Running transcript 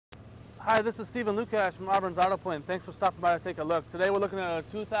Hi, this is Stephen Lukash from Auburn's Auto Point. Thanks for stopping by to take a look. Today we're looking at a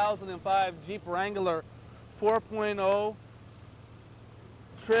 2005 Jeep Wrangler 4.0,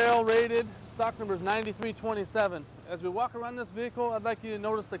 trail rated, stock number is 9327. As we walk around this vehicle, I'd like you to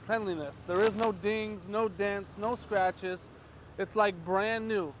notice the cleanliness. There is no dings, no dents, no scratches. It's like brand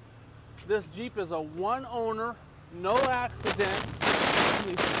new. This Jeep is a one owner, no accidents,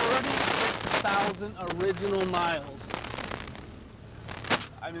 only 36,000 original miles.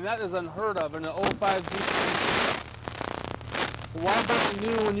 I mean, that is unheard of in an 05 Jeep. Why buy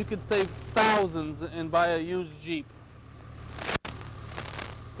new when you could save thousands and buy a used Jeep?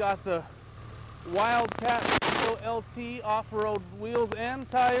 It's got the Wildcat LT off-road wheels and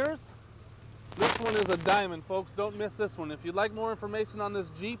tires. This one is a diamond, folks. Don't miss this one. If you'd like more information on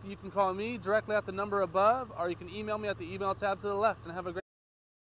this Jeep, you can call me directly at the number above, or you can email me at the email tab to the left, and have a great